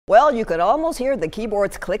Well, you could almost hear the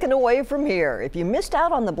keyboards clicking away from here. If you missed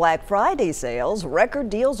out on the Black Friday sales, record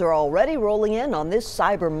deals are already rolling in on this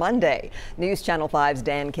Cyber Monday. News Channel 5's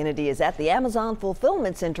Dan Kennedy is at the Amazon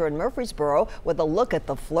Fulfillment Center in Murfreesboro with a look at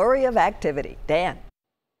the flurry of activity. Dan.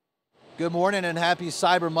 Good morning and happy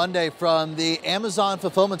Cyber Monday from the Amazon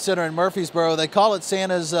Fulfillment Center in Murfreesboro. They call it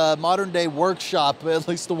Santa's modern day workshop, at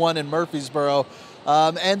least the one in Murfreesboro.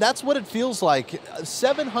 And that's what it feels like.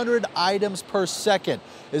 700 items per second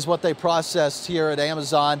is what they processed here at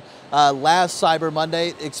Amazon last Cyber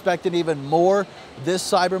Monday. Expecting even more this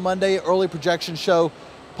Cyber Monday. Early projections show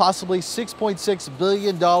possibly $6.6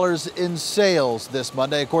 billion in sales this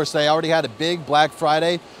Monday. Of course, they already had a big Black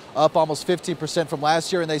Friday, up almost 15% from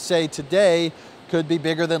last year, and they say today could be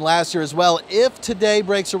bigger than last year as well. If today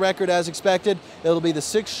breaks a record as expected, it'll be the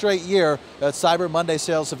 6th straight year that Cyber Monday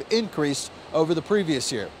sales have increased over the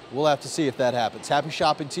previous year. We'll have to see if that happens. Happy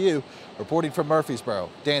shopping to you. Reporting from Murfreesboro,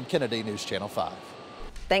 Dan Kennedy, News Channel 5.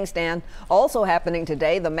 Thanks, Dan. Also happening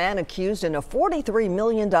today, the man accused in a $43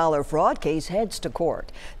 million fraud case heads to court.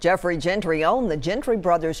 Jeffrey Gentry owned the Gentry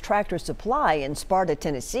Brothers Tractor Supply in Sparta,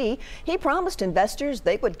 Tennessee. He promised investors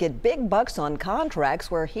they would get big bucks on contracts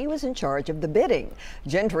where he was in charge of the bidding.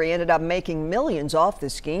 Gentry ended up making millions off the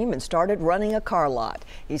scheme and started running a car lot.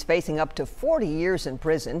 He's facing up to 40 years in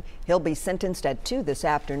prison. He'll be sentenced at 2 this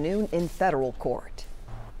afternoon in federal court.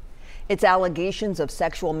 It's allegations of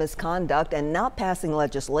sexual misconduct and not passing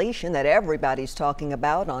legislation that everybody's talking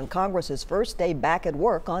about on Congress's first day back at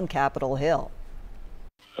work on Capitol Hill.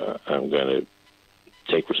 I'm going to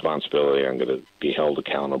take responsibility. I'm going to be held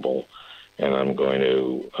accountable, and I'm going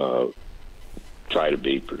to try to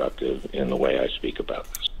be productive in the way I speak about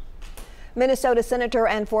this. Minnesota Senator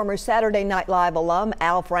and former Saturday Night Live alum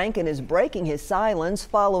Al Franken is breaking his silence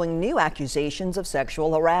following new accusations of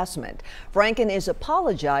sexual harassment. Franken is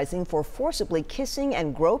apologizing for forcibly kissing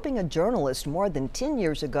and groping a journalist more than 10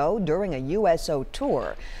 years ago during a USO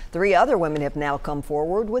tour. 3 other women have now come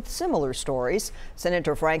forward with similar stories.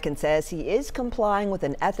 Senator Franken says he is complying with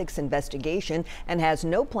an ethics investigation and has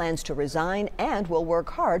no plans to resign and will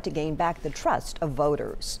work hard to gain back the trust of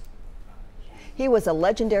voters. He was a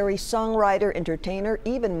legendary songwriter, entertainer,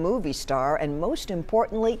 even movie star, and most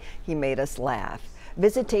importantly, he made us laugh.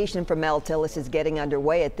 Visitation for Mel Tillis is getting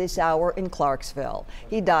underway at this hour in Clarksville.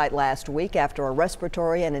 He died last week after a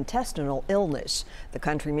respiratory and intestinal illness. The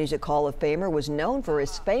Country Music Hall of Famer was known for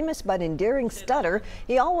his famous but endearing stutter.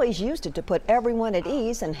 He always used it to put everyone at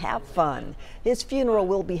ease and have fun. His funeral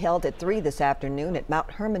will be held at 3 this afternoon at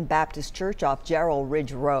Mount Hermon Baptist Church off Gerald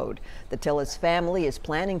Ridge Road. The Tillis family is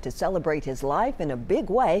planning to celebrate his life in a big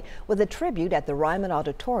way with a tribute at the Ryman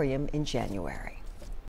Auditorium in January.